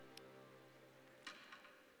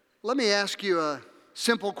Let me ask you a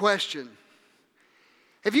simple question.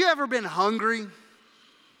 Have you ever been hungry?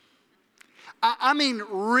 I mean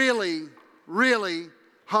really, really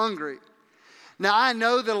hungry. Now, I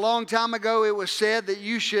know that a long time ago it was said that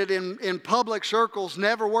you should, in public circles,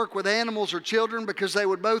 never work with animals or children because they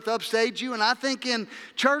would both upstage you. And I think in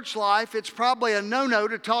church life, it's probably a no-no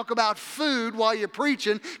to talk about food while you're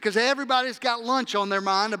preaching because everybody's got lunch on their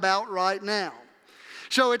mind about right now.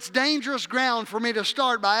 So it's dangerous ground for me to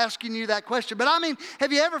start by asking you that question. But I mean,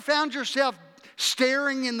 have you ever found yourself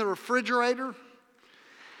staring in the refrigerator?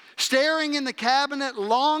 Staring in the cabinet,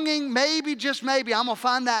 longing, maybe, just maybe, I'm going to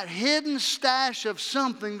find that hidden stash of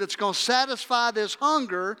something that's going to satisfy this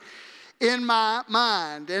hunger in my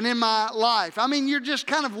mind and in my life. I mean, you're just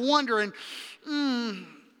kind of wondering,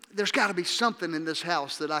 there's got to be something in this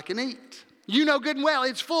house that I can eat. You know good and well,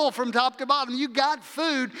 it's full from top to bottom. You got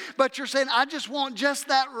food, but you're saying, I just want just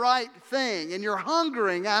that right thing. And you're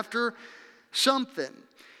hungering after something.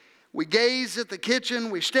 We gaze at the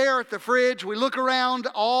kitchen, we stare at the fridge, we look around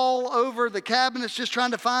all over the cabinets just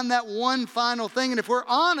trying to find that one final thing. And if we're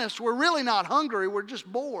honest, we're really not hungry, we're just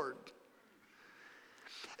bored.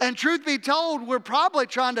 And truth be told, we're probably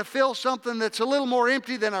trying to fill something that's a little more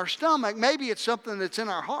empty than our stomach. Maybe it's something that's in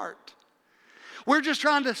our heart. We're just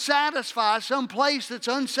trying to satisfy some place that's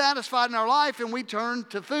unsatisfied in our life, and we turn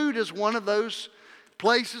to food as one of those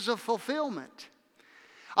places of fulfillment.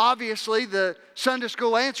 Obviously, the Sunday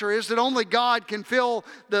school answer is that only God can fill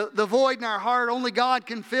the void in our heart. Only God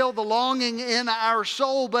can fill the longing in our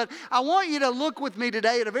soul. But I want you to look with me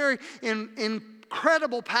today at a very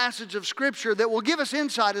incredible passage of Scripture that will give us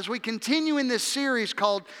insight as we continue in this series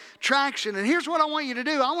called Traction. And here's what I want you to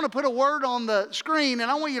do. I want to put a word on the screen,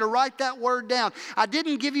 and I want you to write that word down. I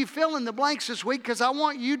didn't give you fill in the blanks this week because I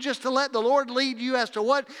want you just to let the Lord lead you as to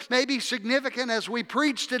what may be significant as we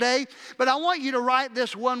preach today. But I want you to write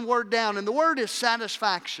this one word down, and the word is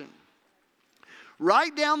satisfaction.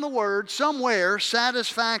 Write down the word somewhere,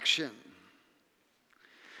 satisfaction.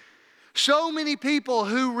 So many people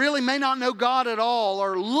who really may not know God at all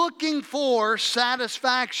are looking for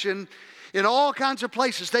satisfaction in all kinds of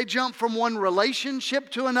places. They jump from one relationship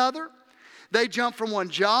to another. They jump from one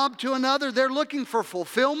job to another. They're looking for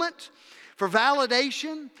fulfillment, for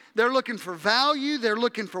validation. They're looking for value. They're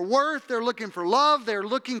looking for worth. They're looking for love. They're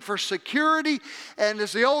looking for security. And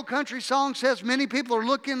as the old country song says, many people are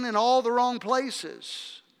looking in all the wrong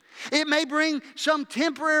places. It may bring some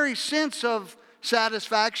temporary sense of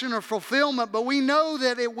satisfaction or fulfillment, but we know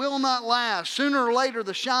that it will not last. Sooner or later,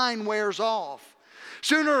 the shine wears off.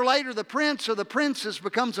 Sooner or later, the prince or the princess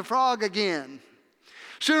becomes a frog again.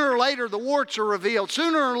 Sooner or later, the warts are revealed.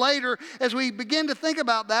 Sooner or later, as we begin to think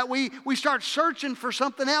about that, we start searching for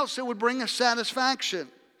something else that would bring us satisfaction.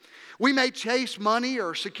 We may chase money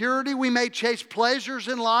or security. We may chase pleasures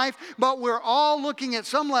in life, but we're all looking at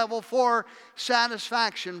some level for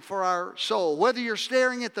satisfaction for our soul. Whether you're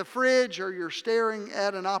staring at the fridge or you're staring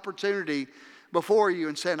at an opportunity before you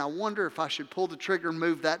and saying, I wonder if I should pull the trigger and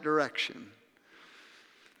move that direction.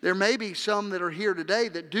 There may be some that are here today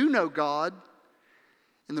that do know God.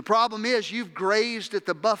 And the problem is you've grazed at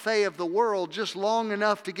the buffet of the world just long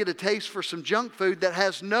enough to get a taste for some junk food that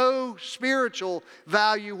has no spiritual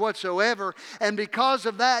value whatsoever. And because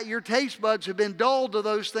of that, your taste buds have been dulled to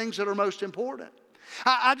those things that are most important.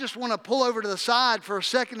 I just want to pull over to the side for a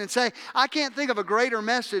second and say, I can't think of a greater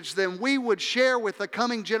message than we would share with the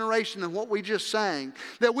coming generation than what we just sang.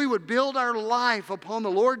 That we would build our life upon the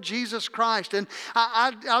Lord Jesus Christ. And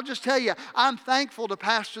I'll just tell you, I'm thankful to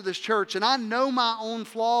pastor this church. And I know my own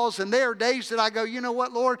flaws. And there are days that I go, you know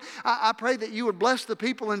what, Lord? I pray that you would bless the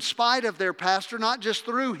people in spite of their pastor, not just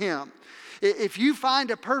through him. If you find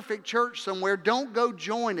a perfect church somewhere, don't go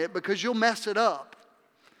join it because you'll mess it up.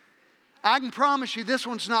 I can promise you this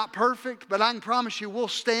one's not perfect, but I can promise you we'll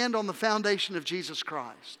stand on the foundation of Jesus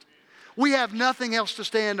Christ. We have nothing else to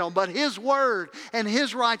stand on but His Word and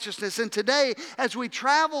His righteousness. And today, as we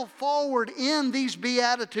travel forward in these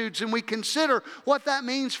Beatitudes and we consider what that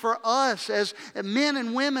means for us as men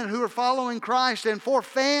and women who are following Christ, and for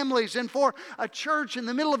families, and for a church in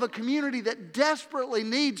the middle of a community that desperately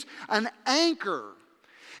needs an anchor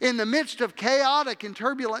in the midst of chaotic and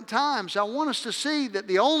turbulent times, I want us to see that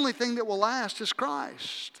the only thing that will last is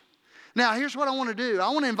Christ. Now, here's what I want to do. I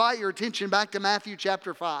want to invite your attention back to Matthew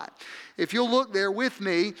chapter 5. If you'll look there with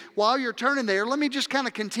me, while you're turning there, let me just kind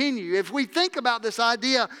of continue. If we think about this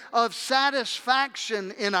idea of satisfaction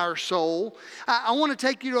in our soul, I want to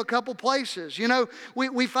take you to a couple places. You know,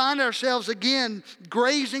 we find ourselves again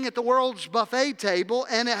grazing at the world's buffet table,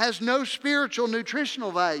 and it has no spiritual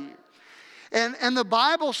nutritional value. And the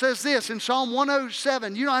Bible says this in Psalm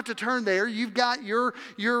 107. You don't have to turn there. You've got your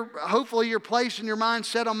hopefully your place in your mind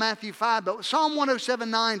set on Matthew 5. But Psalm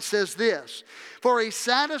 107:9 says this. For he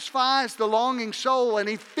satisfies the longing soul and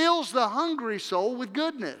he fills the hungry soul with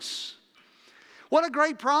goodness. What a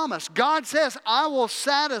great promise. God says, I will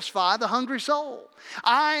satisfy the hungry soul.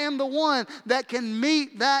 I am the one that can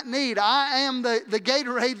meet that need. I am the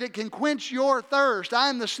Gatorade that can quench your thirst. I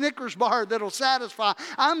am the Snickers bar that will satisfy.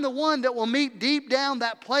 I'm the one that will meet deep down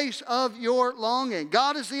that place of your longing.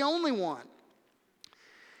 God is the only one.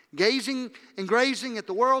 Gazing and grazing at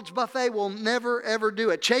the world's buffet will never, ever do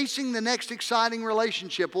it. Chasing the next exciting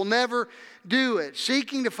relationship will never do it.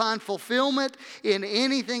 Seeking to find fulfillment in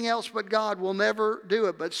anything else but God will never do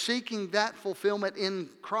it. But seeking that fulfillment in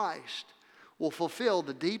Christ will fulfill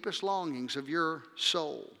the deepest longings of your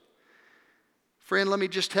soul. Friend, let me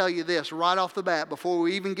just tell you this right off the bat before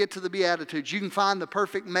we even get to the Beatitudes. You can find the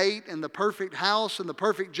perfect mate and the perfect house and the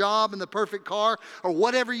perfect job and the perfect car or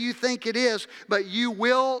whatever you think it is, but you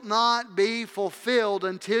will not be fulfilled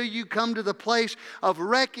until you come to the place of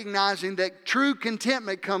recognizing that true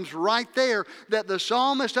contentment comes right there, that the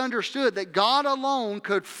psalmist understood that God alone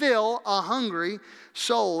could fill a hungry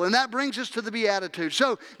soul. And that brings us to the Beatitudes.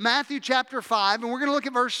 So Matthew chapter 5, and we're going to look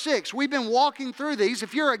at verse 6. We've been walking through these.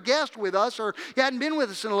 If you're a guest with us or you hadn't been with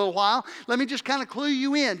us in a little while, let me just kind of clue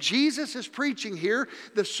you in. Jesus is preaching here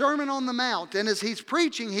the Sermon on the Mount. And as he's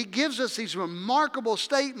preaching, he gives us these remarkable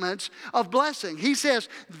statements of blessing. He says,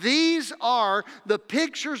 these are the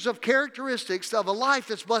pictures of characteristics of a life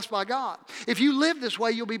that's blessed by God. If you live this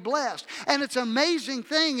way, you'll be blessed. And it's an amazing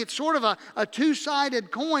thing. It's sort of a two-sided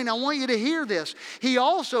coin. I want you to hear this. He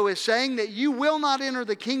also is saying that you will not enter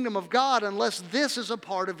the kingdom of God unless this is a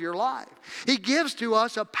part of your life. He gives to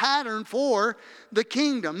us a pattern for the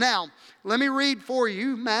kingdom. Now, let me read for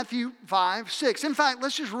you Matthew 5:6. In fact,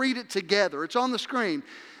 let's just read it together. It's on the screen.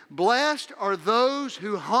 Blessed are those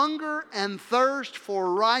who hunger and thirst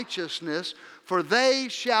for righteousness, for they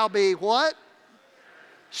shall be what?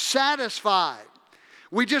 Satisfied.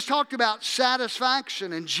 We just talked about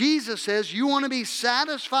satisfaction, and Jesus says, you want to be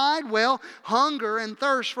satisfied? Well, hunger and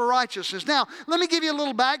thirst for righteousness. Now, let me give you a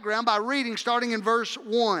little background by reading starting in verse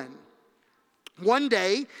 1. One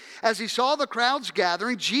day, as he saw the crowds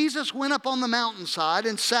gathering, Jesus went up on the mountainside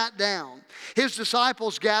and sat down. His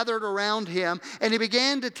disciples gathered around him, and he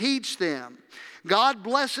began to teach them. God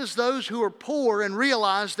blesses those who are poor and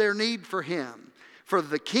realize their need for him, for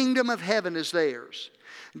the kingdom of heaven is theirs.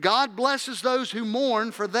 God blesses those who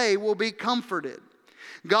mourn, for they will be comforted.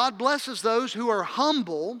 God blesses those who are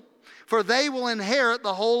humble, for they will inherit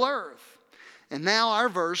the whole earth. And now our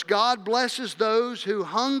verse, God blesses those who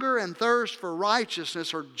hunger and thirst for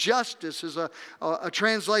righteousness, or justice is a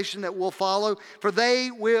translation that will follow, for they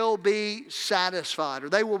will be satisfied, or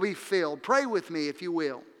they will be filled. Pray with me if you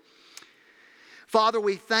will. Father,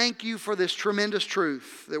 we thank you for this tremendous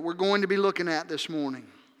truth that we're going to be looking at this morning.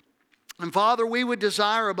 And Father, we would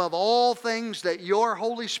desire above all things that your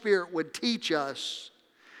Holy Spirit would teach us.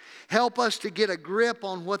 Help us to get a grip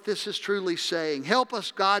on what this is truly saying. Help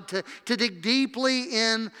us, God, to dig deeply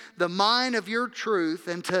in the mine of your truth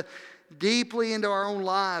and to deeply into our own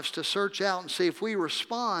lives to search out and see if we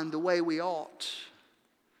respond the way we ought.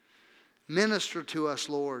 Minister to us,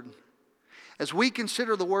 Lord. As we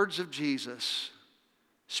consider the words of Jesus,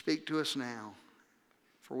 speak to us now,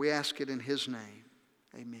 for we ask it in his name.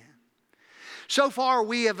 Amen. So far,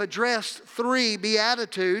 we have addressed 3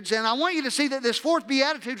 Beatitudes, and I want you to see that this 4th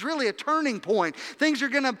Beatitude is really a turning point. Things are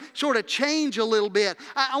going to sort of change a little bit.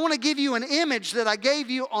 I want to give you an image that I gave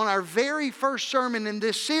you on our very first sermon in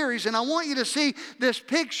this series, and I want you to see this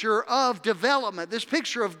picture of development, this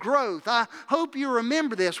picture of growth. I hope you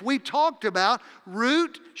remember this. We talked about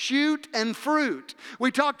root, shoot, and fruit. We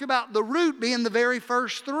talked about the root being the very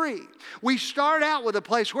first 3. We start out with a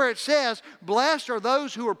place where it says, blessed are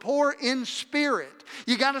those who are poor in spirit.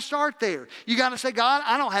 You got to start there. You got to say, God,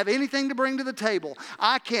 I don't have anything to bring to the table.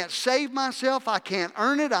 I can't save myself. I can't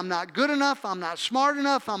earn it. I'm not good enough. I'm not smart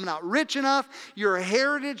enough. I'm not rich enough. Your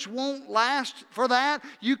heritage won't last for that.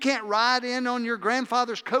 You can't ride in on your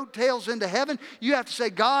grandfather's coattails into heaven. You have to say,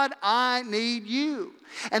 God, I need you.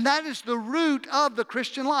 And that is the root of the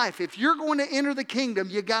Christian life. If you're going to enter the kingdom,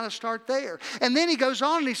 you got to start there. And then he goes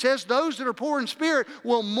on and he says, those that are poor in spirit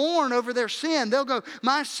will mourn over their sin. They'll go,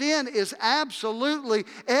 my sin is absolutely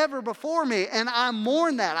ever before me, and I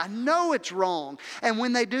mourn that. I know it's wrong. And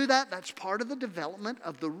when they do that, that's part of the development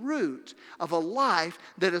of the root of a life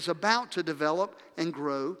that is about to develop and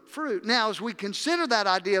grow fruit. Now, as we consider that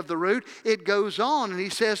idea of the root, it goes on and he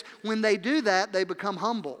says, when they do that, they become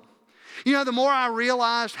humble. You know, the more I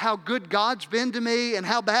realized how good God's been to me and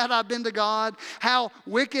how bad I've been to God, how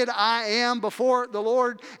wicked I am before the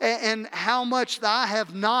Lord, and how much that I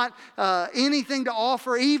have not anything to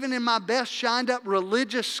offer, even in my best shined up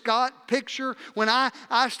religious Scott picture. When I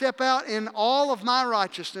step out in all of my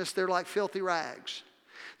righteousness, they're like filthy rags.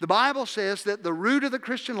 The Bible says that the root of the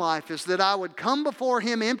Christian life is that I would come before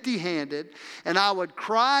Him empty-handed, and I would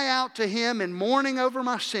cry out to Him in mourning over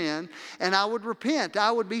my sin, and I would repent.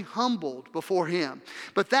 I would be humbled before Him.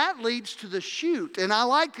 But that leads to the shoot, and I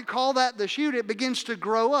like to call that the shoot. It begins to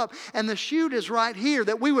grow up, and the shoot is right here,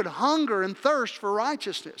 that we would hunger and thirst for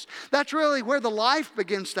righteousness. That's really where the life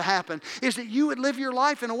begins to happen, is that you would live your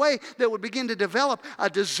life in a way that would begin to develop a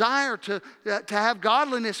desire to have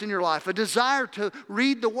godliness in your life, a desire to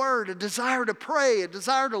read the Word, a desire to pray, a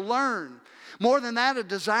desire to learn. More than that, a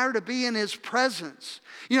desire to be in His presence.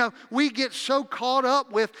 You know, we get so caught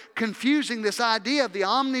up with confusing this idea of the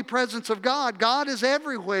omnipresence of God. God is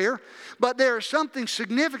everywhere, but there is something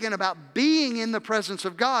significant about being in the presence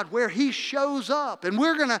of God where He shows up. And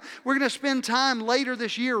we're gonna spend time later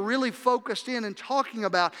this year really focused in and talking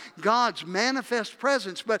about God's manifest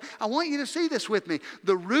presence. But I want you to see this with me.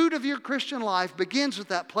 The root of your Christian life begins with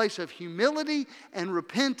that place of humility and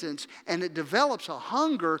repentance, and it develops a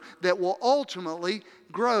hunger that will ultimately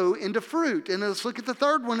grow into fruit. And let's look at the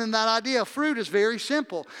third one in that idea. Fruit is very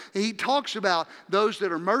simple. He talks about those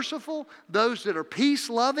that are merciful, those that are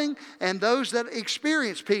peace-loving, and those that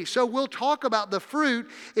experience peace. So we'll talk about the fruit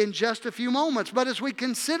in just a few moments. But as we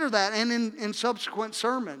consider that, and in subsequent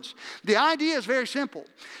sermons, the idea is very simple.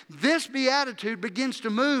 This beatitude begins to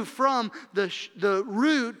move from the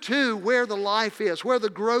root to where the life is, where the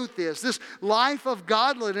growth is. This life of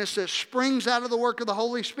godliness that springs out of the work of the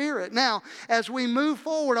Holy Spirit. Now, as we move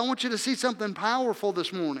forward, I want you to see something powerful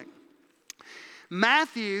this morning.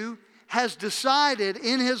 Matthew has decided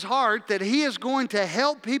in his heart that he is going to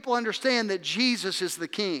help people understand that Jesus is the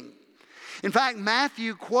King. In fact,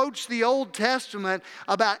 Matthew quotes the Old Testament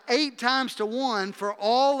about 8 times to 1 for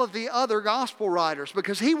all of the other gospel writers,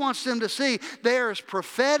 because he wants them to see there is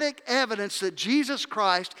prophetic evidence that Jesus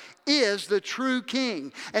Christ is the true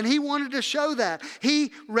King. And he wanted to show that.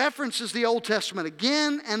 He references the Old Testament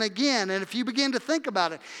again and again. And if you begin to think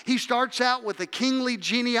about it, he starts out with a kingly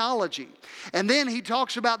genealogy. And then he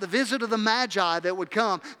talks about the visit of the Magi that would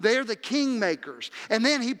come. They're the kingmakers. And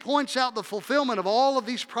then he points out the fulfillment of all of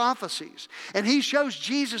these prophecies. And he shows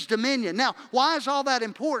Jesus' dominion. Now, why is all that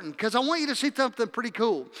important? Because I want you to see something pretty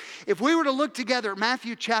cool. If we were to look together at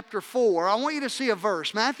Matthew chapter 4, I want you to see a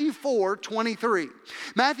verse. Matthew 4:23.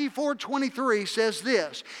 Matthew 4:23 says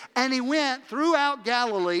this, "And he went throughout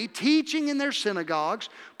Galilee, teaching in their synagogues,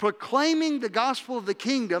 proclaiming the gospel of the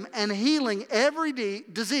kingdom, and healing every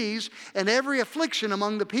disease and every affliction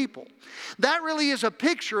among the people." That really is a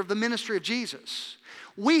picture of the ministry of Jesus.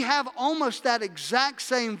 We have almost that exact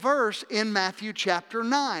same verse in Matthew chapter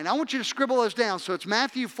 9. I want you to scribble those down. So it's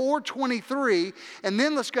Matthew 4:23, and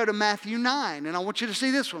then let's go to Matthew 9. And I want you to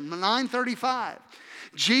see this one, 9:35.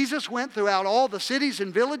 Jesus went throughout all the cities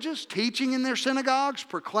and villages, teaching in their synagogues,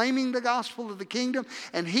 proclaiming the gospel of the kingdom,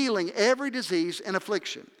 and healing every disease and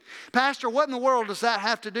affliction. Pastor, what in the world does that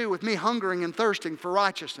have to do with me hungering and thirsting for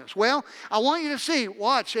righteousness? Well, I want you to see,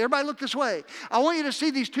 watch, everybody look this way. I want you to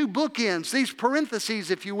see these two bookends, these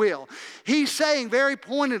parentheses, if you will. He's saying very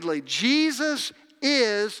pointedly, Jesus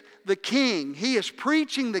is the King. He is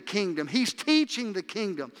preaching the kingdom. He's teaching the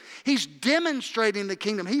kingdom. He's demonstrating the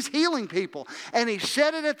kingdom. He's healing people. And he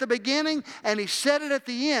said it at the beginning and he said it at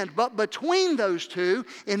the end. But between those two,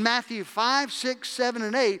 in Matthew 5, 6, 7,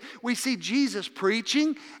 and 8, we see Jesus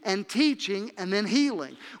preaching and teaching and then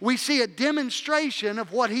healing. We see a demonstration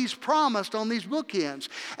of what he's promised on these bookends.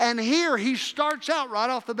 And here he starts out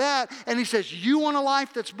right off the bat and he says, you want a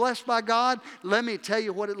life that's blessed by God? Let me tell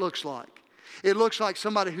you what it looks like. It looks like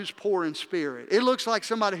somebody who's poor in spirit. It looks like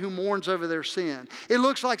somebody who mourns over their sin. It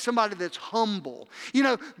looks like somebody that's humble. You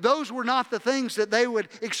know, those were not the things that they would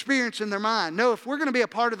experience in their mind. No, if we're going to be a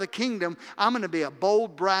part of the kingdom, I'm going to be a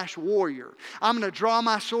bold, brash warrior. I'm going to draw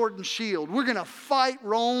my sword and shield. We're going to fight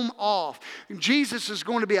Rome off. Jesus is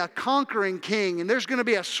going to be a conquering king, and there's going to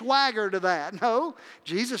be a swagger to that. No,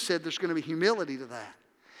 Jesus said there's going to be humility to that.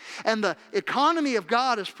 And the economy of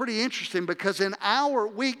God is pretty interesting because in our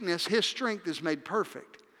weakness, his strength is made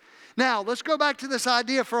perfect. Now, let's go back to this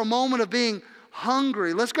idea for a moment of being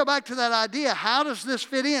hungry. Let's go back to that idea. How does this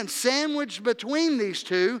fit in? Sandwiched between these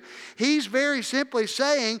two, he's very simply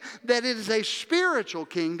saying that it is a spiritual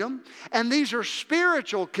kingdom, and these are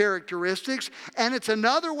spiritual characteristics, and it's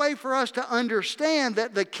another way for us to understand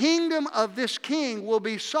that the kingdom of this king will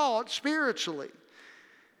be sought spiritually.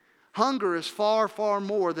 Hunger is far, far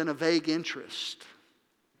more than a vague interest.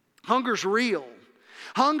 Hunger's real.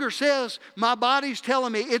 Hunger says, my body's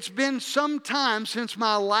telling me it's been some time since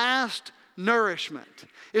my last nourishment.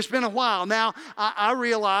 It's been a while. Now, I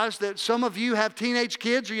realize that some of you have teenage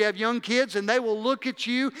kids or you have young kids, and they will look at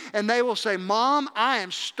you and they will say, Mom, I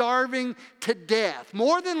am starving to death.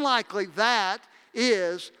 More than likely, that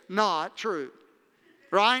is not true.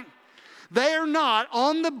 Right? They are not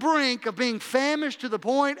on the brink of being famished to the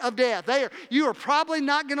point of death. You are probably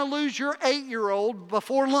not going to lose your 8-year-old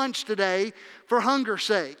before lunch today for hunger's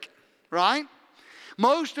sake. Right?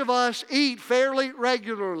 Most of us eat fairly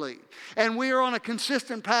regularly, and we are on a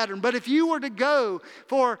consistent pattern. But if you were to go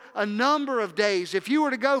for a number of days, if you were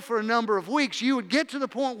to go for a number of weeks, you would get to the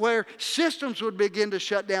point where systems would begin to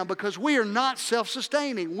shut down because we are not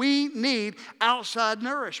self-sustaining. We need outside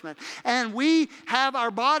nourishment. And we have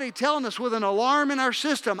our body telling us with an alarm in our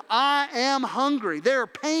system, I am hungry. There are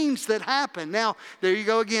pains that happen. Now, there you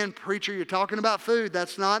go again, preacher, you're talking about food.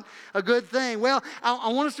 That's not a good thing. Well,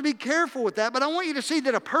 I want us to be careful with that, but I want you to see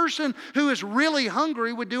that a person who is really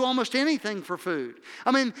hungry would do almost anything for food.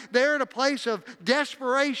 I mean, they're at a place of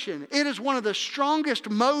desperation. It is one of the strongest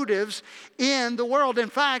motives in the world. In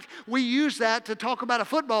fact, we use that to talk about a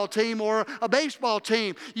football team or a baseball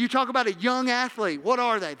team. You talk about a young athlete. What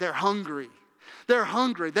are they? They're hungry. They're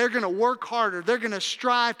hungry. They're going to work harder. They're going to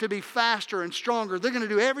strive to be faster and stronger. They're going to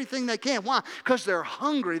do everything they can. Why? Because they're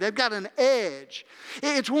hungry. They've got an edge.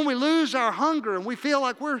 It's when we lose our hunger and we feel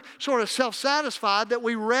like we're sort of self-satisfied that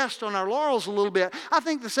we rest on our laurels a little bit. I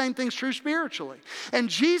think the same thing's true spiritually. And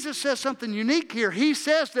Jesus says something unique here. He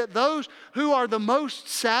says that those who are the most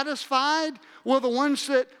satisfied were the ones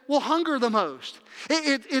that will hunger the most.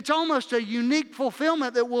 It's almost a unique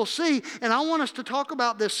fulfillment that we'll see, and I want us to talk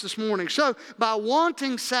about this morning. So, by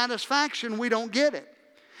wanting satisfaction, we don't get it.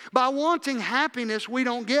 By wanting happiness, we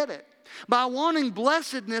don't get it. By wanting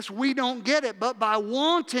blessedness, we don't get it. But by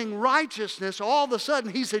wanting righteousness, all of a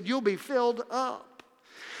sudden, he said, you'll be filled up.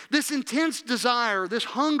 This intense desire, this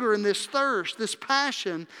hunger and this thirst, this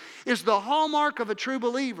passion is the hallmark of a true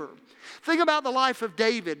believer. Think about the life of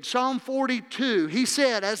David. Psalm 42, he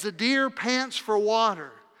said, as the deer pants for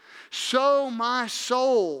water, so my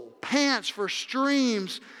soul pants for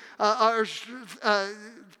streams,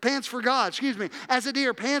 pants for God, As a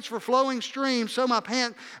deer pants for flowing streams, so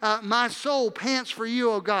my soul pants for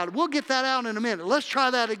you, O God. We'll get that out in a minute. Let's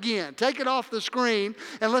try that again. Take it off the screen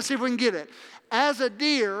and let's see if we can get it. As a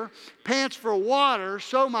deer pants for water,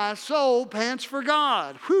 so my soul pants for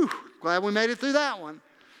God. Whew, glad we made it through that one.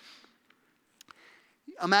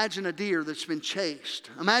 Imagine a deer that's been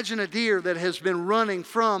chased. Imagine a deer that has been running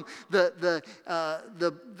from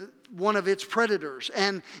one of its predators.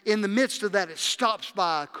 And in the midst of that, it stops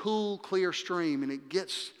by a cool, clear stream and it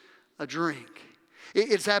gets a drink.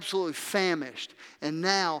 It's absolutely famished. And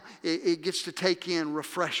now it gets to take in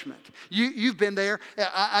refreshment. You've been there.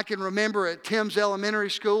 I can remember at Tim's Elementary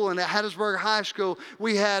School and at Hattiesburg High School,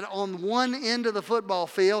 we had on one end of the football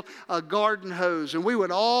field a garden hose. And we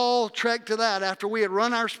would all trek to that after we had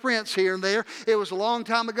run our sprints here and there. It was a long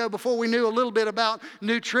time ago before we knew a little bit about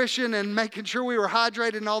nutrition and making sure we were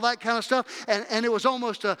hydrated and all that kind of stuff. And it was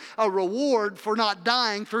almost a reward for not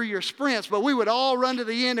dying through your sprints. But we would all run to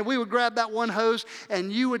the end and we would grab that one hose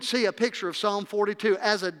and you would see a picture of Psalm 42.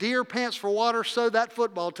 As a deer pants for water, so that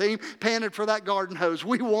football team panted for that garden hose.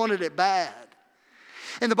 We wanted it bad.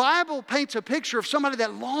 And the Bible paints a picture of somebody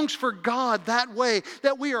that longs for God that way,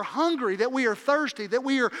 that we are hungry, that we are thirsty, that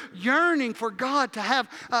we are yearning for God to have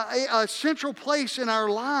a central place in our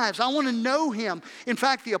lives. I want to know Him. In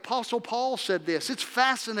fact, the Apostle Paul said this. It's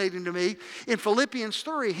fascinating to me. In Philippians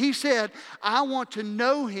 3, he said, I want to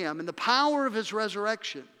know Him and the power of His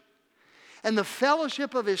resurrection and the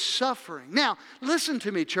fellowship of His suffering. Now, listen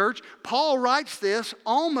to me, church. Paul writes this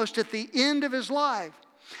almost at the end of his life.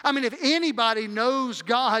 I mean, if anybody knows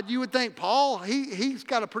God, you would think, Paul, he's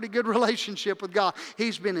got a pretty good relationship with God.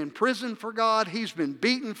 He's been in prison for God. He's been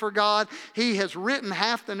beaten for God. He has written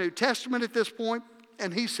half the New Testament at this point.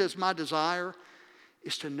 And he says, my desire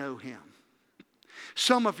is to know Him.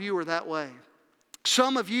 Some of you are that way.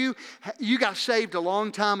 Some of you got saved a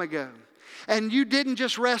long time ago. And you didn't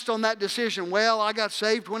just rest on that decision. Well, I got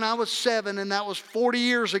saved when I was 7 and that was 40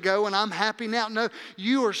 years ago and I'm happy now. No,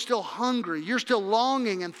 you are still hungry. You're still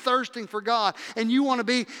longing and thirsting for God. And you want to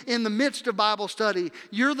be in the midst of Bible study.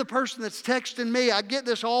 You're the person that's texting me. I get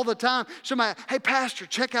this all the time. Somebody, hey, pastor,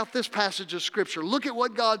 check out this passage of Scripture. Look at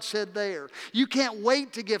what God said there. You can't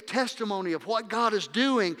wait to give testimony of what God is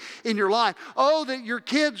doing in your life. Oh, that your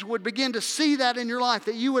kids would begin to see that in your life,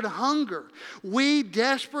 that you would hunger. We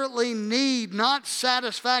desperately need need not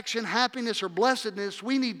satisfaction, happiness, or blessedness.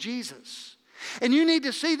 We need Jesus. And you need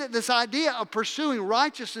to see that this idea of pursuing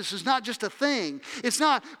righteousness is not just a thing. It's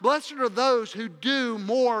not, blessed are those who do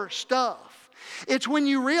more stuff. It's when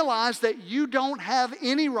you realize that you don't have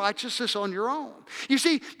any righteousness on your own. You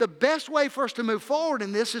see, the best way for us to move forward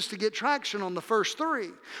in this is to get traction on the first three.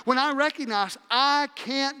 When I recognize I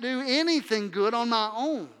can't do anything good on my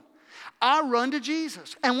own, I run to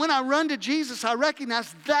Jesus. And when I run to Jesus, I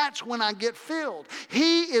recognize that's when I get filled.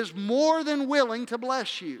 He is more than willing to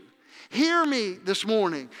bless you. Hear me this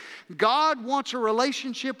morning. God wants a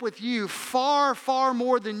relationship with you far, far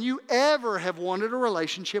more than you ever have wanted a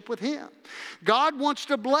relationship with Him. God wants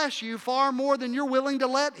to bless you far more than you're willing to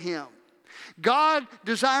let Him. God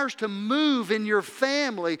desires to move in your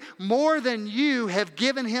family more than you have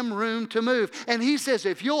given Him room to move. And He says,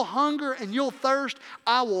 if you'll hunger and you'll thirst,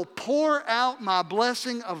 I will pour out my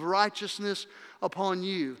blessing of righteousness upon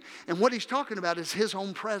you. And what He's talking about is His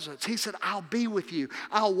own presence. He said, I'll be with you.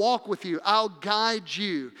 I'll walk with you. I'll guide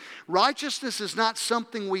you. Righteousness is not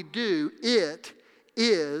something we do. It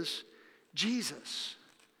is Jesus.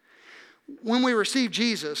 When we receive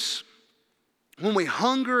Jesus, when we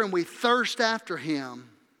hunger and we thirst after Him,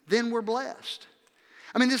 then we're blessed.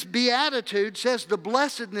 I mean, this beatitude says the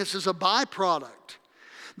blessedness is a byproduct.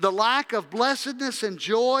 The lack of blessedness and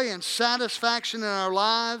joy and satisfaction in our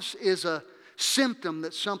lives is a symptom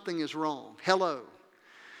that something is wrong. Hello.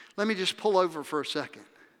 Let me just pull over for a second.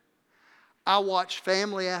 I watch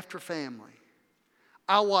family after family.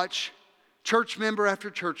 I watch church member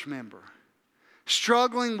after church member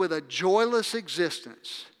struggling with a joyless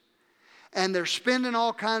existence. And they're spending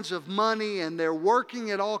all kinds of money and they're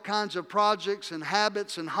working at all kinds of projects and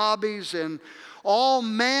habits and hobbies and all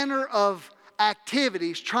manner of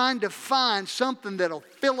activities trying to find something that'll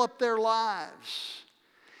fill up their lives.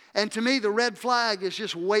 And to me, the red flag is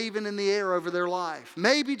just waving in the air over their life.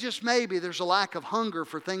 Maybe, just maybe, there's a lack of hunger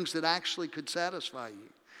for things that actually could satisfy you.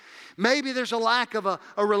 Maybe there's a lack of a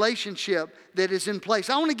relationship that is in place.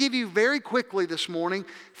 I want to give you very quickly this morning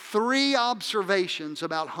 3 observations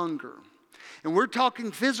about hunger. And we're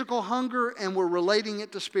talking physical hunger and we're relating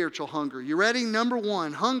it to spiritual hunger. You ready? Number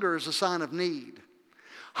 1, hunger is a sign of need.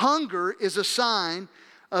 Hunger is a sign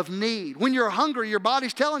of need. When you're hungry, your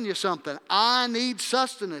body's telling you something. I need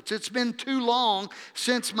sustenance. It's been too long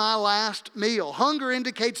since my last meal. Hunger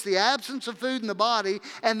indicates the absence of food in the body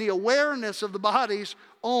and the awareness of the body's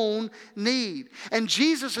own need. And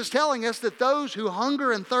Jesus is telling us that those who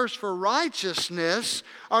hunger and thirst for righteousness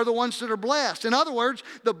are the ones that are blessed. In other words,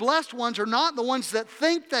 the blessed ones are not the ones that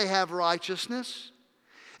think they have righteousness.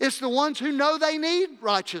 It's the ones who know they need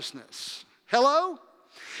righteousness. Hello?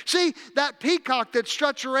 See, that peacock that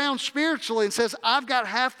struts around spiritually and says, I've got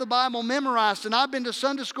half the Bible memorized and I've been to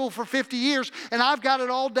Sunday school for 50 years and I've got it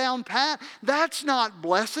all down pat. That's not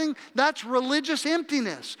blessing. That's religious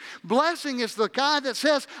emptiness. Blessing is the guy that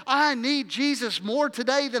says, I need Jesus more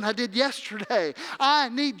today than I did yesterday. I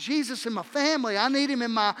need Jesus in my family. I need Him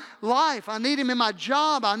in my life. I need Him in my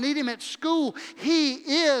job. I need Him at school. He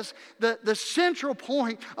is the central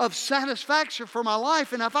point of satisfaction for my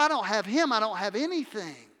life. And if I don't have Him, I don't have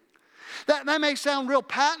anything. That may sound real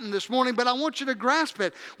patent this morning, but I want you to grasp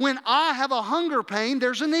it. When I have a hunger pain,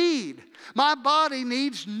 there's a need. My body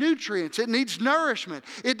needs nutrients. It needs nourishment.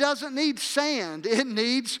 It doesn't need sand. It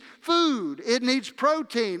needs food. It needs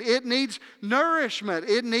protein. It needs nourishment.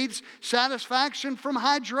 It needs satisfaction from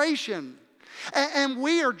hydration. And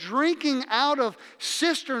we are drinking out of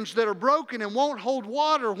cisterns that are broken and won't hold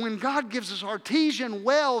water when God gives us artesian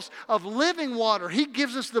wells of living water. He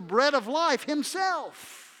gives us the bread of life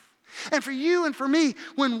Himself. And for you and for me,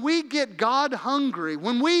 when we get God hungry,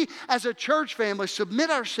 when we as a church family submit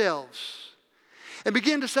ourselves and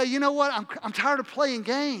begin to say, you know what, I'm tired of playing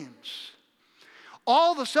games.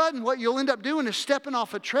 All of a sudden, what you'll end up doing is stepping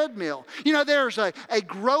off a treadmill. You know, there's a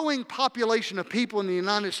growing population of people in the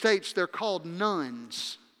United States. They're called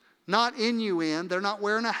nuns. Not N-U-N. They're not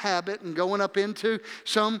wearing a habit and going up into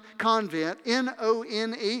some convent.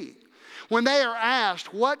 N-O-N-E. When they are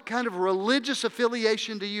asked, what kind of religious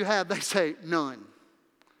affiliation do you have? They say, none.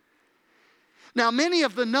 Now, many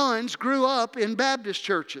of the nuns grew up in Baptist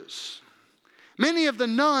churches. Many of the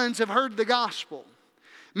nuns have heard the gospel.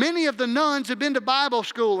 Many of the nuns have been to Bible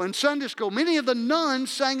school and Sunday school. Many of the nuns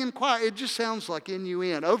sang in choir. It just sounds like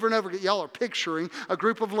N-U-N. Over and over again, y'all are picturing a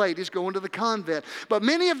group of ladies going to the convent. But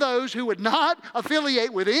many of those who would not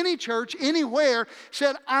affiliate with any church anywhere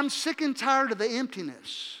said, I'm sick and tired of the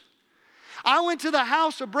emptiness. I went to the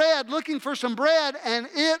house of bread looking for some bread and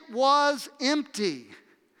it was empty.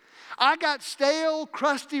 I got stale,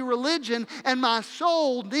 crusty religion, and my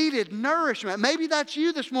soul needed nourishment. Maybe that's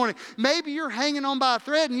you this morning. Maybe you're hanging on by a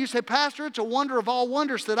thread and you say, Pastor, it's a wonder of all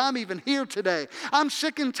wonders that I'm even here today. I'm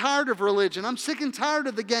sick and tired of religion. I'm sick and tired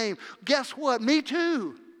of the game. Guess what? Me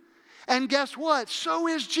too. And guess what? So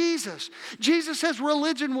is Jesus. Jesus says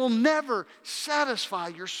religion will never satisfy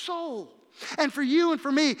your soul. And for you and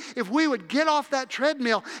for me, if we would get off that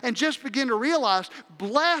treadmill and just begin to realize,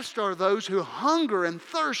 blessed are those who hunger and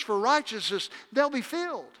thirst for righteousness, they'll be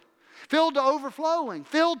filled. Filled to overflowing,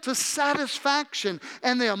 filled to satisfaction.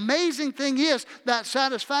 And the amazing thing is that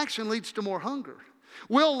satisfaction leads to more hunger.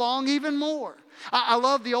 We'll long even more. I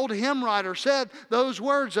love the old hymn writer said those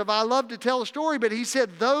words of, I love to tell a story, but he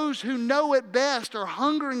said, those who know it best are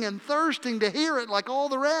hungering and thirsting to hear it like all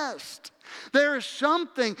the rest. There is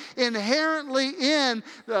something inherently in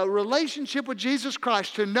the relationship with Jesus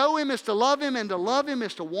Christ. To know Him is to love Him, and to love Him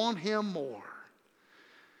is to want Him more.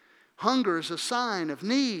 Hunger is a sign of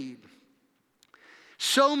need.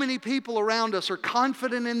 So many people around us are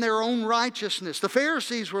confident in their own righteousness. The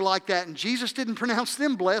Pharisees were like that, and Jesus didn't pronounce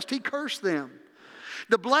them blessed. He cursed them.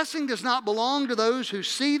 The blessing does not belong to those who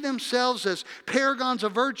see themselves as paragons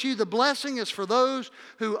of virtue. The blessing is for those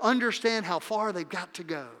who understand how far they've got to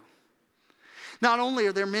go. Not only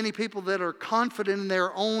are there many people that are confident in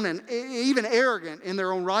their own and even arrogant in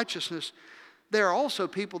their own righteousness, there are also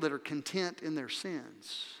people that are content in their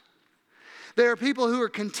sins. There are people who are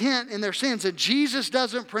content in their sins, and Jesus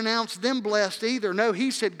doesn't pronounce them blessed either. No, He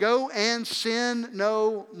said, go and sin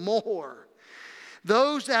no more.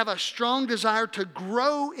 Those that have a strong desire to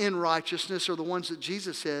grow in righteousness are the ones that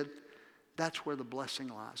Jesus said, that's where the blessing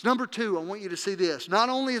lies. Number two, I want you to see this. Not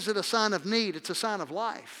only is it a sign of need, it's a sign of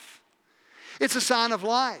life. It's a sign of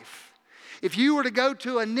life. If you were to go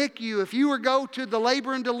to a NICU, if you were to go to the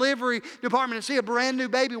labor and delivery department and see a brand new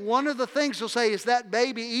baby, one of the things they'll say, is that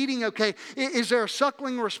baby eating okay? Is there a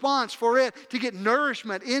suckling response for it to get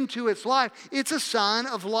nourishment into its life? It's a sign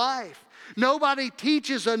of life. Nobody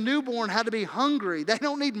teaches a newborn how to be hungry. They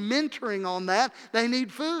don't need mentoring on that. They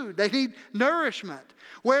need food. They need nourishment.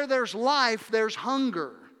 Where there's life, there's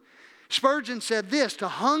hunger. Spurgeon said this, to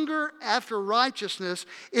hunger after righteousness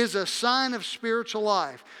is a sign of spiritual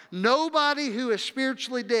life. Nobody who is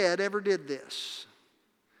spiritually dead ever did this.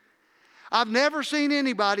 I've never seen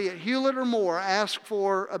anybody at Hewlett or Moore ask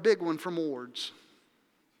for a big one from Ward's.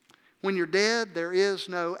 When you're dead, there is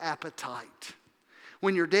no appetite.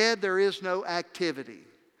 When you're dead, there is no activity.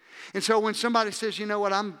 And so when somebody says, you know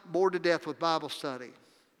what, I'm bored to death with Bible study,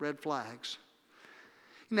 red flags.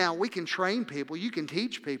 Now, we can train people. You can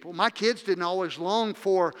teach people. My kids didn't always long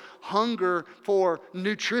for hunger for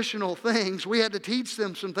nutritional things. We had to teach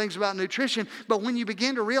them some things about nutrition. But when you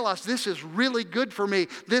begin to realize this is really good for me,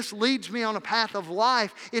 this leads me on a path of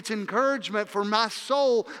life, it's encouragement for my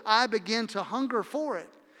soul, I begin to hunger for it.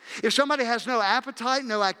 If somebody has no appetite,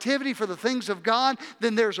 no activity for the things of God,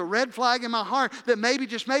 then there's a red flag in my heart that maybe,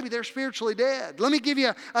 just maybe, they're spiritually dead. Let me give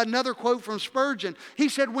you another quote from Spurgeon. He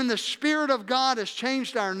said, when the Spirit of God has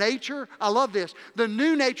changed our nature, I love this, the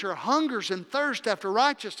new nature hungers and thirsts after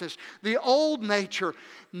righteousness. The old nature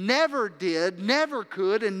never did, never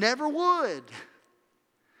could, and never would.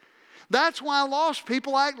 That's why lost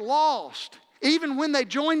people act lost, even when they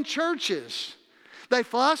join churches. They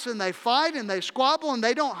fuss and they fight and they squabble and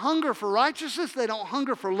they don't hunger for righteousness. They don't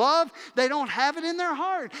hunger for love. They don't have it in their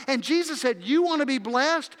heart. And Jesus said, you want to be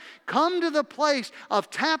blessed? Come to the place of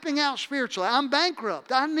tapping out spiritually. I'm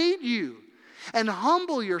bankrupt. I need you. And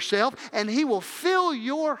humble yourself, and He will fill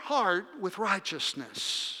your heart with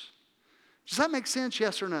righteousness. Does that make sense,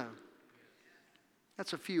 yes or no?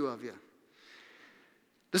 That's a few of you.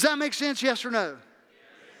 Does that make sense, yes or no?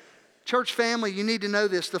 Church family, you need to know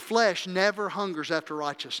this. The flesh never hungers after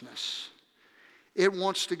righteousness. It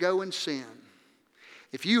wants to go and sin.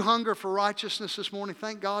 If you hunger for righteousness this morning,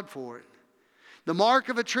 thank God for it. The mark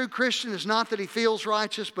of a true Christian is not that he feels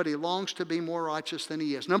righteous, but he longs to be more righteous than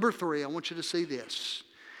he is. Number three, I want you to see this.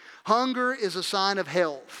 Hunger is a sign of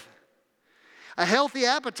health. A healthy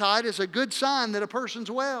appetite is a good sign that a person's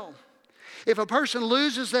well. If a person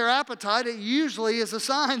loses their appetite, it usually is a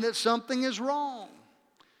sign that something is wrong.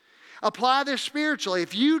 Apply this spiritually.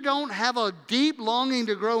 If you don't have a deep longing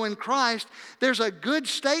to grow in Christ, there's a good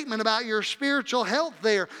statement about your spiritual health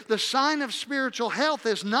there. The sign of spiritual health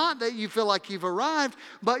is not that you feel like you've arrived,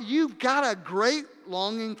 but you've got a great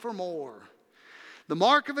longing for more. The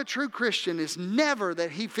mark of a true Christian is never that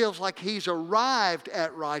he feels like he's arrived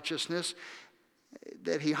at righteousness,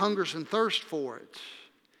 that he hungers and thirsts for it.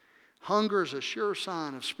 Hunger is a sure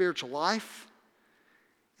sign of spiritual life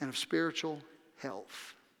and of spiritual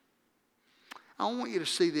health. I want you to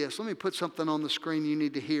see this. Let me put something on the screen you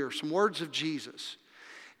need to hear. Some words of Jesus.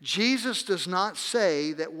 Jesus does not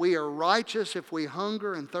say that we are righteous if we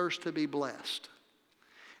hunger and thirst to be blessed.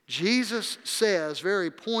 Jesus says very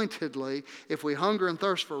pointedly, if we hunger and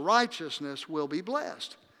thirst for righteousness, we'll be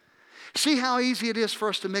blessed. See how easy it is for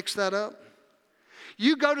us to mix that up?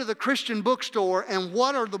 You go to the Christian bookstore, and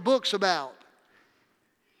what are the books about?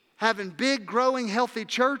 Having big, growing, healthy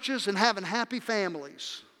churches and having happy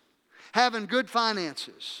families. Having good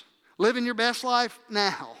finances. Living your best life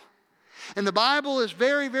now. And the Bible is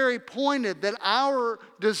very, very pointed that our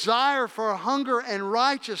desire for hunger and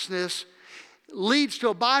righteousness leads to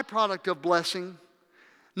a byproduct of blessing.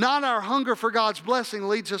 Not our hunger for God's blessing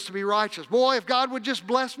leads us to be righteous. Boy, if God would just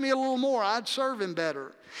bless me a little more, I'd serve Him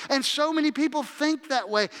better. And so many people think that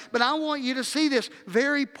way. But I want you to see this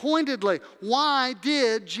very pointedly. Why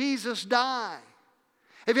did Jesus die?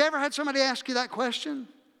 Have you ever had somebody ask you that question?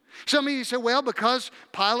 Some of you say, well, because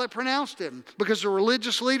Pilate pronounced him, because the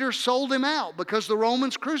religious leaders sold him out, because the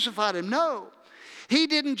Romans crucified him. No. He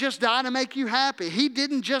didn't just die to make you happy. He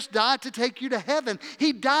didn't just die to take you to heaven.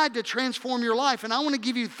 He died to transform your life. And I want to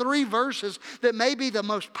give you 3 verses that may be the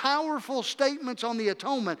most powerful statements on the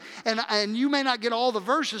atonement. And you may not get all the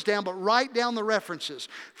verses down, but write down the references.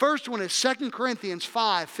 First one is 2 Corinthians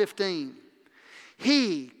 5:15.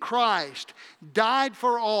 He, Christ, died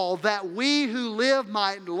for all, that we who live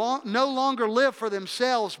might no longer live for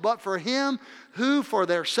themselves, but for Him who for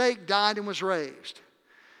their sake died and was raised.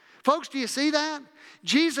 Folks, do you see that?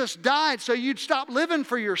 Jesus died so you'd stop living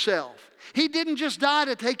for yourself. He didn't just die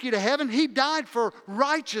to take you to heaven. He died for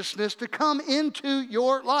righteousness to come into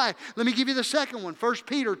your life. Let me give you the second one, 1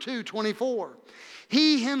 Peter 2:24.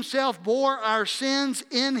 He Himself bore our sins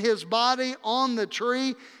in His body on the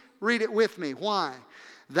tree. Read it with me. Why?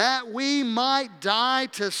 That we might die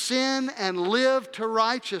to sin and live to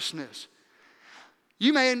righteousness.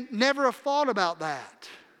 You may never have thought about that.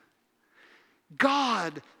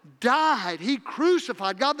 God died. He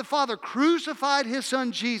crucified. God the Father crucified His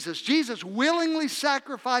Son Jesus. Jesus willingly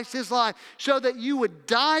sacrificed His life so that you would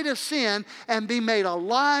die to sin and be made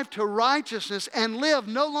alive to righteousness and live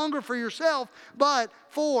no longer for yourself, but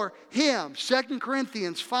for Him. 2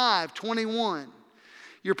 Corinthians 5:21.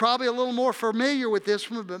 You're probably a little more familiar with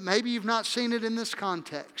this one, but maybe you've not seen it in this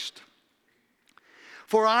context.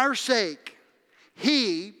 For our sake,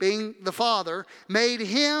 He, being the Father, made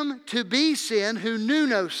Him to be sin who knew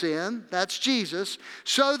no sin, that's Jesus,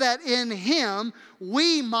 so that in Him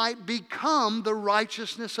we might become the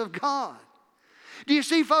righteousness of God. Do you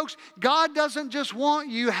see, folks? God doesn't just want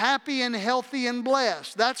you happy and healthy and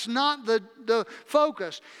blessed. That's not the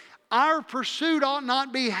focus. Our pursuit ought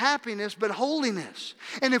not be happiness, but holiness.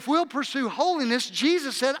 And if we'll pursue holiness,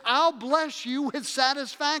 Jesus said, I'll bless you with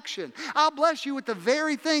satisfaction. I'll bless you with the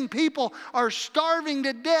very thing people are starving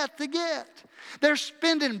to death to get. They're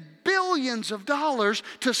spending billions of dollars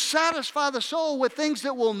to satisfy the soul with things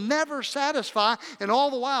that will never satisfy. And all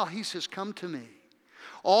the while, He says, come to me,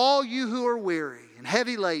 all you who are weary and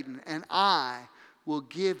heavy laden, and I will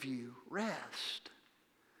give you rest.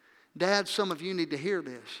 Dad, some of you need to hear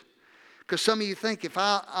this. Because some of you think if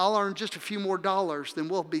I'll earn just a few more dollars, then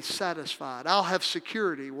we'll be satisfied. I'll have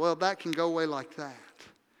security. Well, that can go away like that.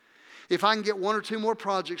 If I can get 1 or 2 more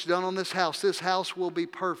projects done on this house will be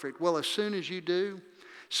perfect. Well, as soon as you do,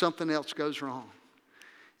 something else goes wrong.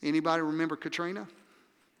 Anybody remember Katrina?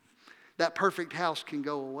 That perfect house can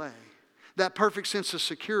go away. That perfect sense of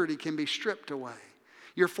security can be stripped away.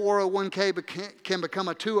 Your 401k can become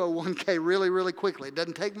a 201k really, really quickly. It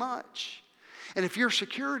doesn't take much. And if your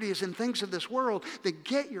security is in things of this world, then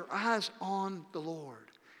get your eyes on the Lord.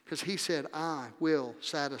 Because He said, I will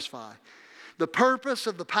satisfy. The purpose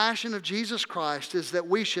of the passion of Jesus Christ is that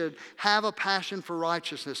we should have a passion for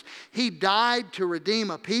righteousness. He died to redeem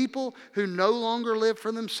a people who no longer live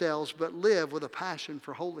for themselves, but live with a passion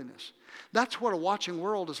for holiness. That's what a watching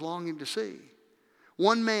world is longing to see.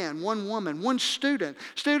 One man, one woman, one student.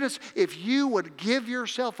 Students, if you would give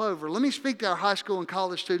yourself over. Let me speak to our high school and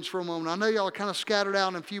college students for a moment. I know y'all are kind of scattered out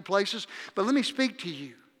in a few places, but let me speak to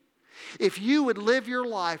you. If you would live your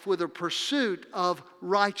life with a pursuit of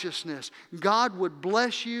righteousness, God would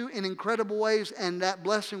bless you in incredible ways, and that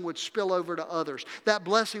blessing would spill over to others. That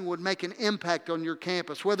blessing would make an impact on your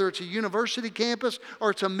campus, whether it's a university campus or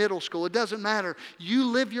it's a middle school. It doesn't matter. You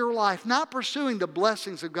live your life not pursuing the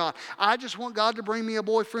blessings of God. I just want God to bring me a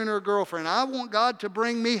boyfriend or a girlfriend. I want God to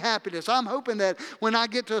bring me happiness. I'm hoping that when I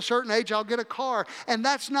get to a certain age, I'll get a car. And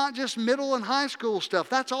that's not just middle and high school stuff.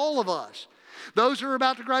 That's all of us. Those who are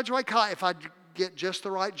about to graduate college, if I get just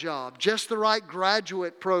the right job, just the right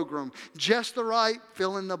graduate program, just the right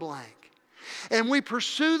fill in the blank. And we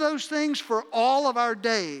pursue those things for all of our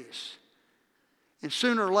days. And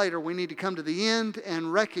sooner or later, we need to come to the end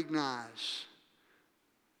and recognize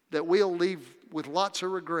that we'll leave with lots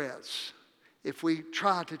of regrets if we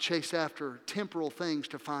try to chase after temporal things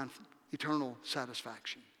to find eternal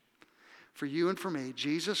satisfaction. For you and for me,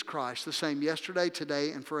 Jesus Christ, the same yesterday,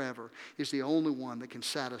 today, and forever, is the only one that can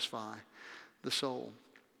satisfy the soul.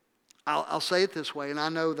 I'll say it this way, and I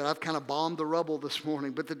know that I've kind of bombed the rubble this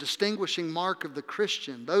morning, but the distinguishing mark of the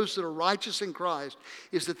Christian, those that are righteous in Christ,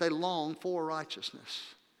 is that they long for righteousness.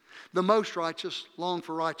 The most righteous long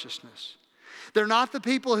for righteousness. They're not the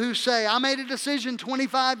people who say, I made a decision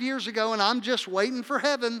 25 years ago and I'm just waiting for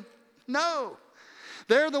heaven. No.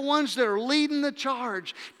 They're the ones that are leading the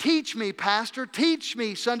charge. Teach me, pastor. Teach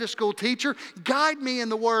me, Sunday school teacher. Guide me in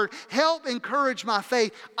the word. Help encourage my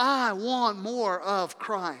faith. I want more of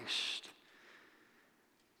Christ.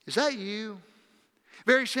 Is that you?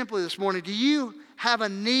 Very simply this morning, do you have a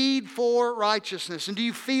need for righteousness? And do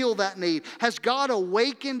you feel that need? Has God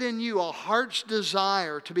awakened in you a heart's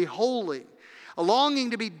desire to be holy? A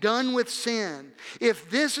longing to be done with sin? If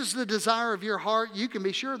this is the desire of your heart, you can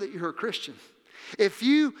be sure that you're a Christian. If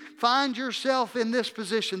you find yourself in this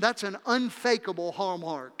position, that's an unfakeable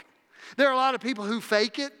hallmark. There are a lot of people who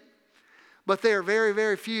fake it, but there are very,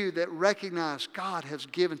 very few that recognize God has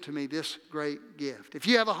given to me this great gift. If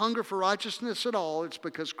you have a hunger for righteousness at all, it's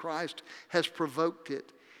because Christ has provoked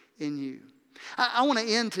it in you. I want to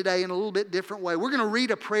end today in a little bit different way. We're going to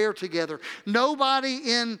read a prayer together.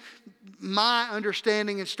 Nobody in my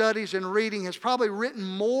understanding and studies and reading has probably written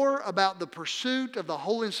more about the pursuit of the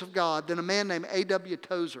holiness of God than a man named A.W.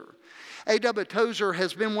 Tozer. A.W. Tozer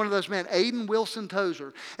has been one of those men, Aidan Wilson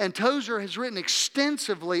Tozer. And Tozer has written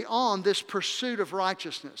extensively on this pursuit of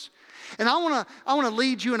righteousness. And I want to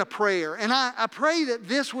lead you in a prayer. And I pray that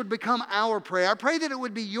this would become our prayer. I pray that it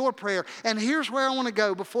would be your prayer. And here's where I want to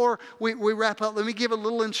go before we wrap up. Let me give a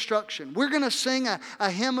little instruction. We're going to sing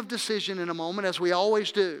a hymn of decision in a moment, as we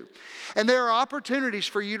always do. And there are opportunities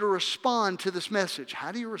for you to respond to this message.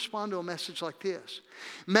 How do you respond to a message like this?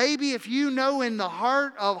 Maybe if you know in the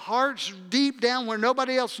heart of hearts, deep down where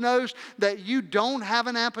nobody else knows, that you don't have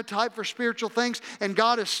an appetite for spiritual things and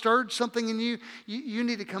God has stirred something in you, you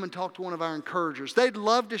need to come and talk to one of our encouragers. They'd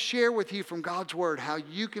love to share with you from God's Word how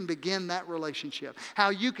you can begin that relationship, how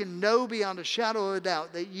you can know beyond a shadow of a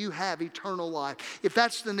doubt that you have eternal life. If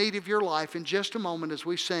that's the need of your life, in just a moment as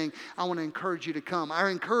we sing, I want to encourage you to come. Our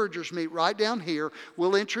encouragers meet right down here.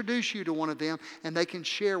 We'll introduce you to one of them and they can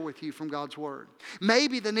share with you from God's Word.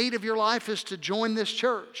 Maybe the need of your life is to join this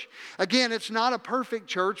church. Again, it's not a perfect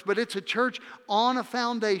church, but it's a church on a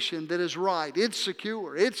foundation that is right. It's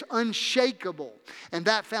secure. It's unshakable. And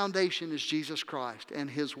that foundation is Jesus Christ and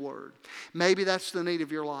His Word. Maybe that's the need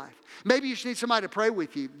of your life. Maybe you just need somebody to pray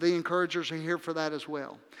with you. The encouragers are here for that as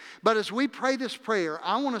well. But as we pray this prayer,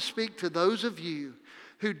 I want to speak to those of you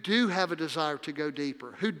who do have a desire to go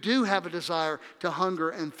deeper, who do have a desire to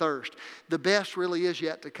hunger and thirst. The best really is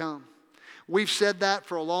yet to come. We've said that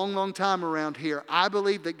for a long, long time around here. I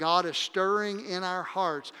believe that God is stirring in our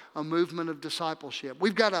hearts a movement of discipleship.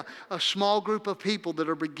 We've got a small group of people that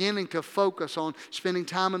are beginning to focus on spending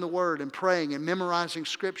time in the Word and praying and memorizing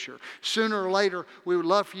Scripture. Sooner or later, we would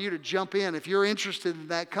love for you to jump in. If you're interested in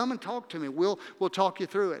that, come and talk to me. We'll talk you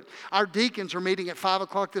through it. Our deacons are meeting at 5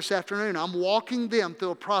 o'clock this afternoon. I'm walking them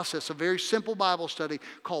through a process, a very simple Bible study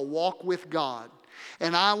called Walk with God.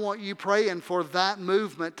 And I want you praying for that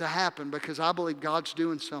movement to happen because I believe God's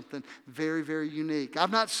doing something very, very unique.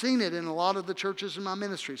 I've not seen it in a lot of the churches in my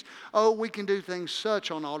ministries. Oh, we can do things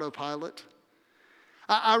such on autopilot.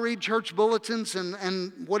 I read church bulletins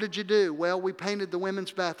and what did you do? Well, we painted the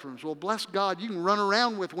women's bathrooms. Well, bless God, you can run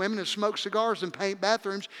around with women and smoke cigars and paint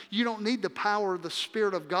bathrooms. You don't need the power of the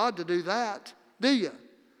Spirit of God to do that, do you?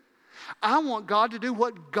 I want God to do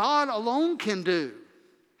what God alone can do.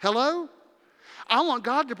 Hello? I want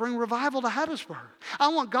God to bring revival to Hattiesburg. I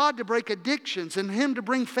want God to break addictions and Him to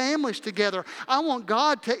bring families together. I want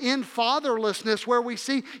God to end fatherlessness where we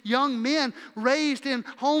see young men raised in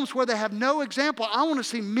homes where they have no example. I want to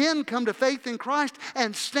see men come to faith in Christ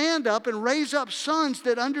and stand up and raise up sons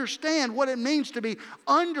that understand what it means to be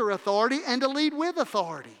under authority and to lead with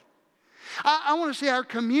authority. I want to see our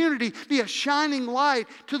community be a shining light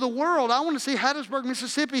to the world. I want to see Hattiesburg,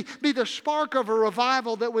 Mississippi be the spark of a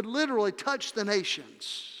revival that would literally touch the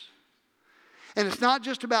nations. And it's not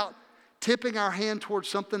just about tipping our hand towards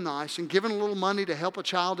something nice and giving a little money to help a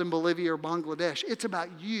child in Bolivia or Bangladesh. It's about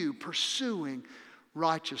you pursuing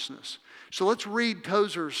righteousness. So let's read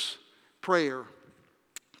Tozer's prayer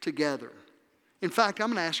together. In fact, I'm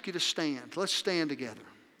going to ask you to stand. Let's stand together.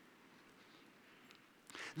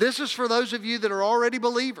 This is for those of you that are already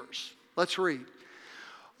believers. Let's read.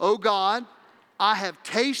 O God, I have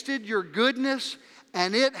tasted your goodness,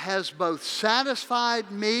 and it has both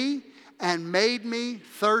satisfied me and made me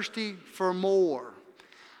thirsty for more.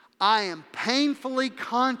 I am painfully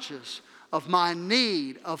conscious of my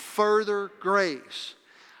need of further grace.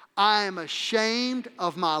 I am ashamed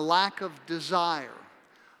of my lack of desire.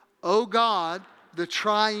 O God, the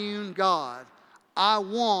triune God, I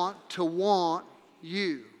want to want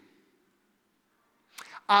you.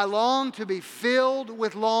 I long to be filled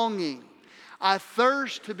with longing. I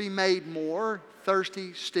thirst to be made more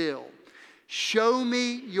thirsty still. Show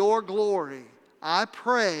me your glory. I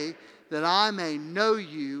pray that I may know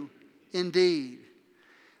you indeed.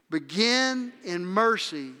 Begin in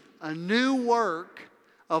mercy a new work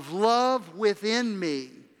of love within me.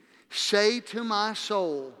 Say to my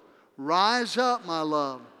soul, rise up, my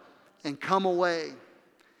love, and come away.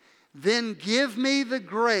 Then give me the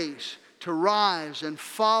grace to rise and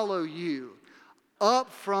follow you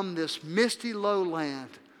up from this misty lowland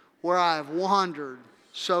where I have wandered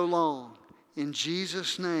so long. In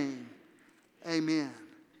Jesus' name, amen.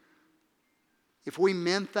 If we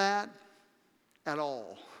meant that at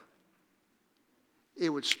all, it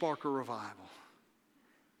would spark a revival.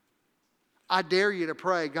 I dare you to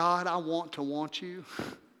pray, God, I want to want you.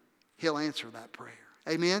 He'll answer that prayer.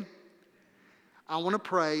 Amen? I want to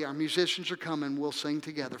pray. Our musicians are coming. We'll sing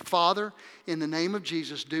together. Father, in the name of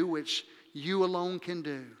Jesus, do which you alone can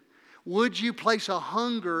do. Would you place a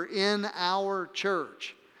hunger in our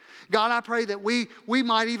church? God, I pray that we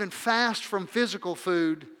might even fast from physical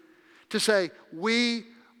food to say we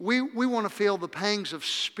want to feel the pangs of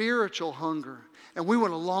spiritual hunger, and we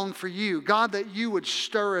want to long for you. God, that you would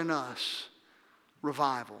stir in us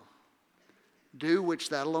revival. Do which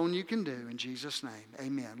that alone you can do. In Jesus' name,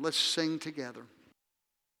 amen. Let's sing together.